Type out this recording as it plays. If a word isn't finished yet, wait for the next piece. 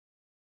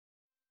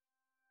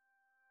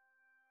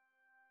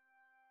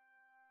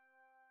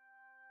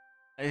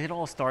It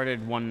all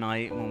started one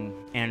night when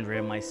Andrea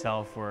and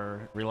myself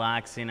were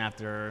relaxing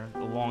after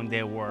a long day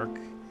of work.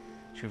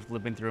 She was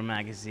flipping through a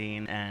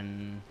magazine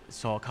and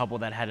saw a couple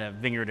that had a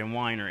vineyard and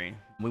winery.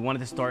 We wanted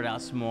to start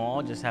out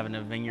small, just having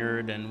a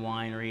vineyard and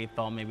winery.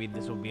 Thought maybe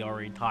this would be our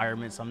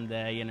retirement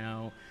someday,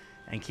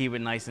 and keep it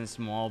nice and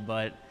small.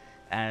 But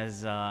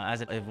as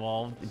it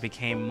evolved, it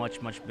became much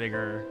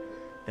bigger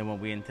than what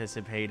we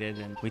anticipated,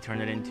 and we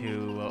turned it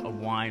into a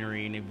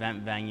winery, an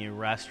event venue,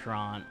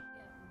 restaurant.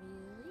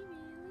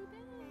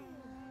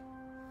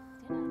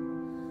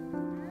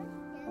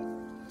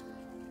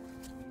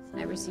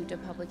 I received a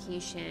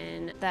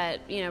publication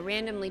that,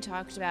 randomly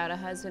talked about a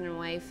husband and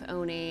wife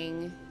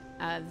owning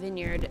a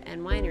vineyard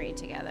and winery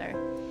together.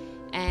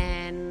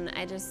 And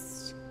I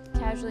just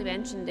casually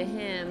mentioned to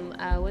him,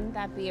 wouldn't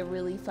that be a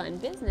really fun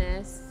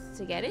business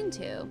to get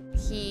into?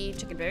 He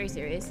took it very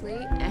seriously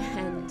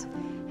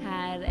and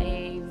had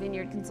a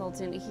vineyard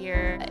consultant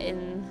here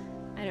in,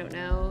 I don't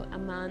know, a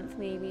month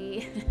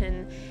maybe.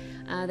 And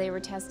they were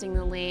testing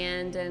the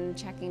land and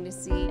checking to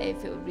see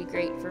if it would be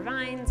great for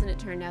vines, and it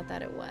turned out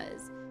that it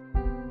was.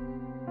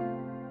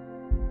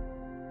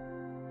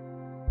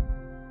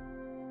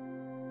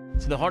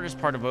 So the hardest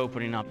part of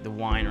opening up the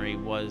winery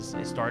was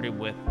it started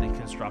with the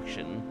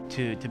construction.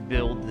 To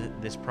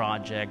build this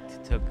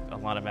project took a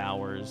lot of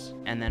hours,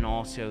 and then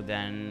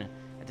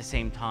at the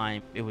same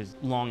time it was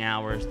long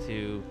hours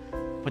to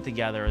put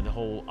together the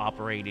whole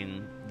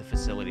operating the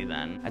facility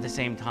then. At the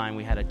same time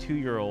we had a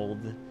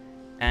 2-year-old,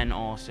 and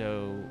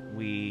also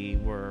we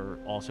were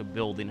also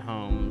building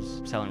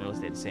homes, selling real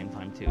estate at the same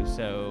time too.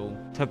 So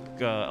it took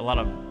a lot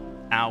of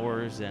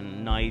hours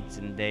and nights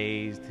and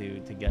days to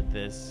get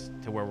this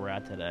to where we're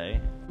at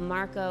today.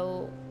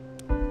 Marco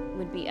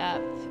would be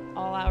up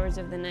all hours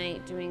of the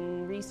night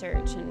doing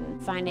research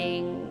and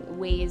finding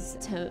ways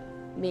to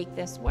make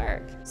this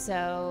work.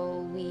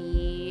 So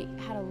we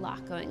had a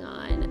lot going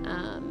on,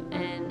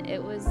 and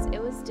it was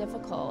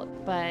difficult,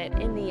 but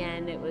in the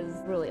end it was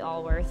really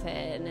all worth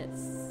it, and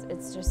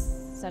it's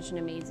just such an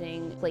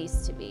amazing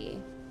place to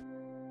be.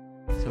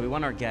 So we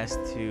want our guests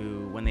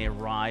to, when they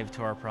arrive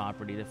to our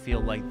property, to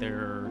feel like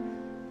they're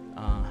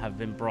have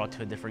been brought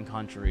to a different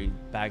country,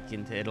 back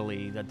into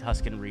Italy, the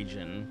Tuscan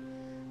region.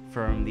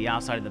 From the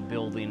outside of the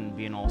building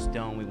being all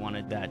stone, we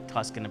wanted that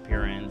Tuscan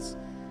appearance.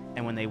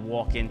 And when they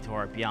walk into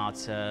our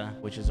piazza,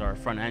 which is our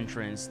front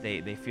entrance,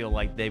 they feel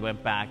like they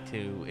went back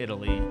to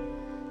Italy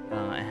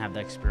and have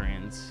that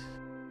experience.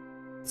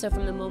 So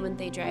from the moment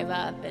they drive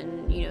up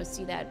and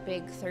see that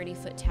big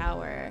 30-foot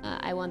tower,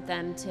 I want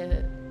them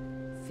to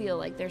feel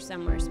like they're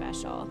somewhere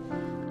special.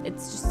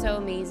 It's just so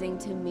amazing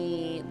to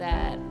me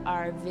that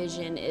our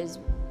vision is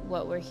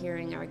what we're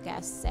hearing our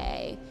guests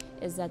say,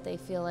 is that they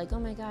feel like, oh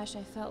my gosh,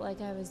 I felt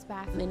like I was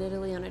back in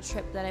Italy on a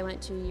trip that I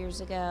went to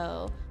years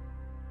ago.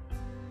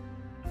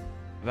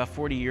 About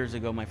 40 years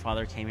ago, my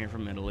father came here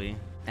from Italy,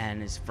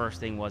 and his first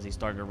thing was he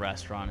started a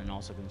restaurant and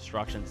also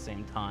construction at the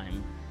same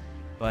time.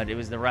 But it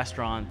was the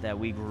restaurant that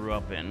we grew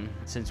up in.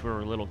 Since we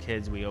were little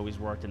kids, we always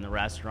worked in the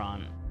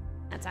restaurant.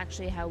 That's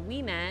actually how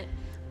we met.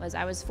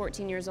 I was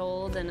 14 years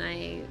old and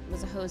I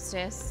was a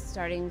hostess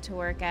starting to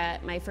work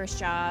at my first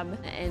job,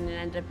 and it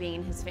ended up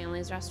being his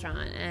family's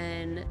restaurant.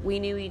 And we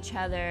knew each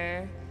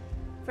other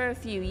for a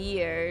few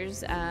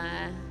years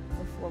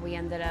before we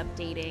ended up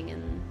dating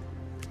and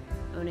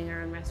owning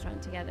our own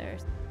restaurant together.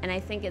 And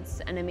I think it's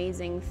an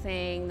amazing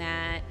thing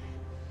that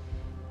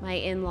my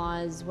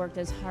in-laws worked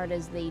as hard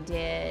as they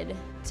did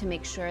to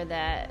make sure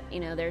that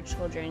their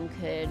children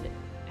could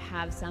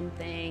have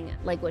something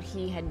like what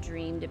he had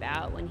dreamed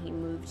about when he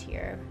moved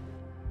here.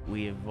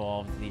 We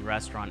evolved the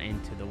restaurant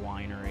into the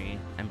winery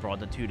and brought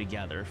the two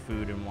together,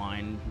 food and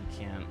wine.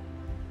 You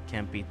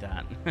can't beat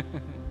that.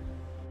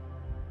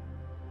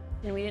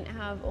 And we didn't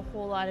have a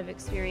whole lot of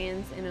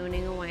experience in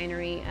owning a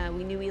winery.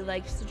 We knew we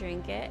liked to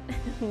drink it.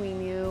 We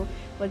knew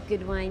what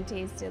good wine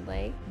tasted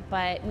like,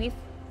 but we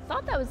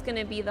thought that was going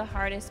to be the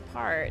hardest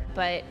part.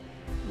 But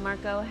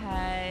Marco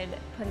had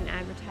put an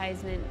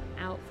advertisement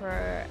out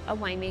for a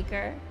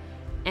winemaker,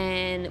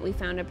 and we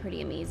found a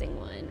pretty amazing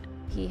one.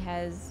 He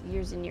has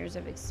years and years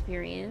of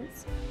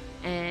experience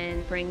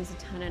and brings a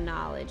ton of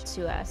knowledge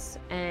to us,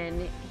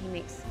 and he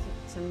makes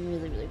some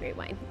really great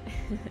wine.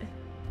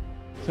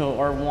 So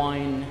our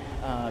wine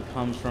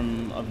comes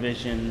from a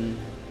vision.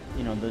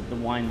 The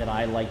wine that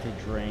I like to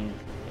drink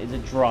is a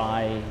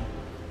dry,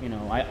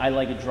 I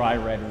like a dry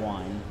red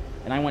wine.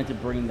 And I wanted to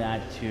bring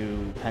that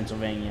to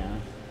Pennsylvania,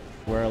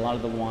 where a lot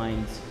of the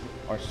wines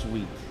are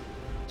sweet.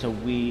 So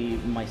we,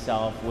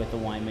 myself, with the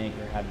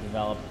winemaker, have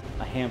developed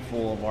a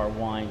handful of our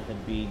wines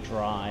that be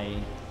dry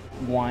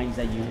wines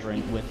that you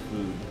drink with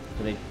food.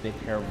 So they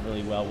pair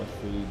really well with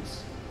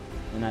foods.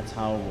 And that's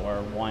how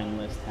our wine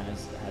list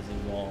has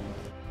evolved.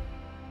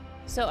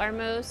 So our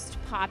most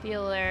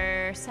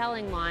popular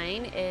selling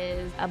wine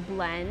is a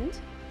blend.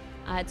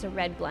 It's a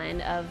red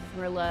blend of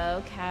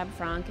Merlot, Cab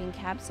Franc, and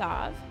Cab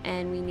Sauv,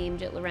 and we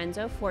named it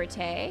Lorenzo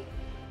Forte.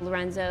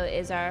 Lorenzo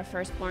is our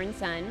firstborn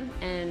son,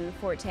 and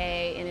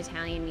Forte in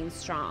Italian means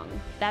strong.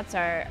 That's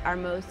our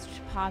most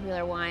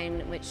popular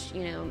wine, which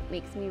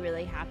makes me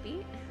really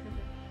happy.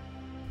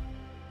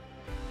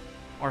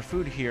 Our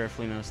food here at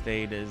Folino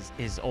Estate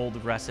is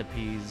old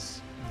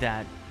recipes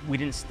that we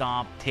didn't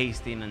stop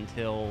tasting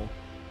until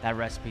that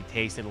recipe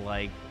tasted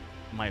like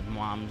my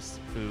mom's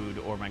food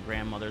or my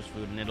grandmother's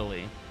food in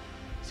Italy.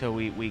 So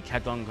we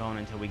kept on going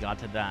until we got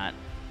to that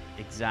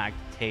exact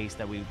taste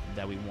that we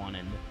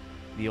wanted.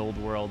 The old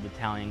world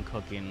Italian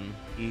cooking.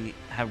 We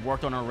have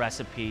worked on our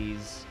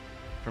recipes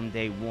from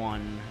day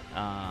one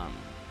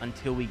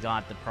until we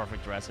got the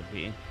perfect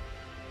recipe.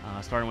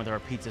 Starting with our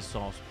pizza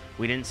sauce.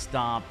 We didn't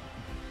stop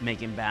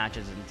making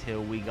batches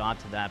until we got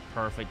to that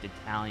perfect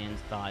Italian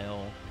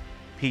style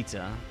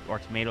pizza. Our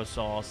tomato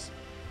sauce,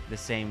 the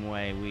same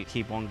way. We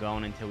keep on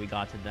going until we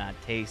got to that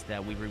taste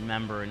that we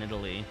remember in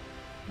Italy,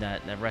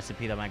 that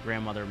recipe that my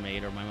grandmother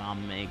made or my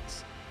mom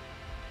makes.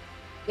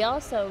 We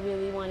also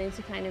really wanted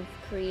to kind of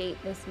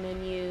create this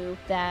menu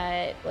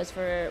that was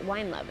for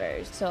wine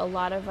lovers. So a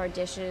lot of our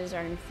dishes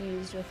are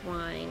infused with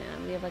wine.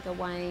 We have like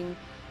a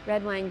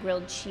red wine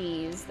grilled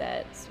cheese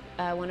that's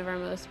one of our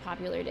most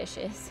popular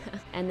dishes.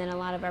 And then a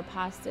lot of our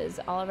pastas,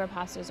 all of our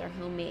pastas are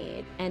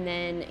homemade. And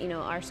then, you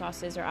know, our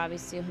sauces are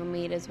obviously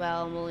homemade as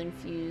well, and we'll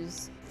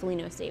infuse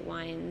Folino Estate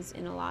wines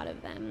in a lot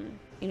of them.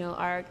 You know,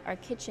 our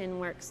kitchen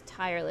works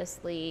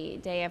tirelessly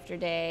day after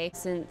day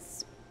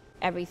since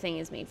everything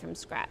is made from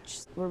scratch.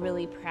 We're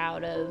really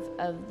proud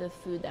of the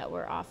food that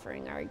we're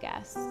offering our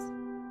guests.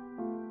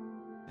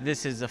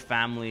 This is a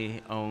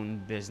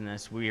family-owned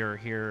business. We are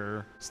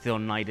here still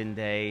night and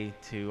day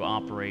to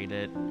operate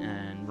it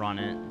and run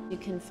it. You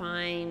can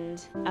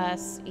find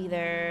us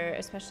either,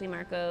 especially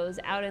Marco's,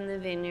 out in the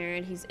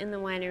vineyard. He's in the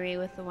winery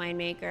with the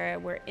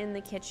winemaker. We're in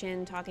the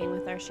kitchen talking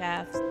with our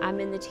chefs. I'm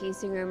in the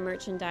tasting room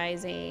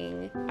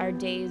merchandising. Our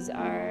days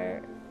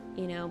are,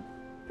 you know,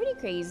 pretty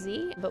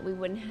crazy, but we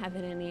wouldn't have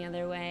it any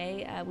other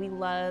way. We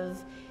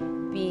love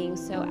being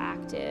so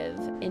active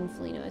in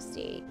Folino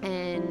Estate,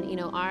 and you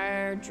know,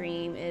 our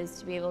dream is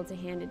to be able to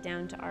hand it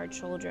down to our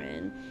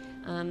children,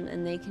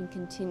 and they can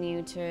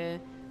continue to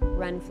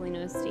run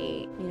Folino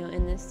Estate, you know,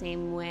 in the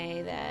same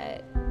way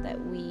that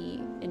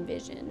we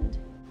envisioned.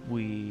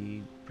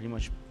 We pretty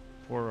much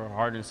pour our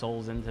heart and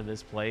souls into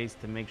this place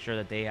to make sure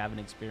that they have an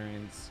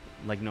experience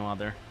like no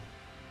other.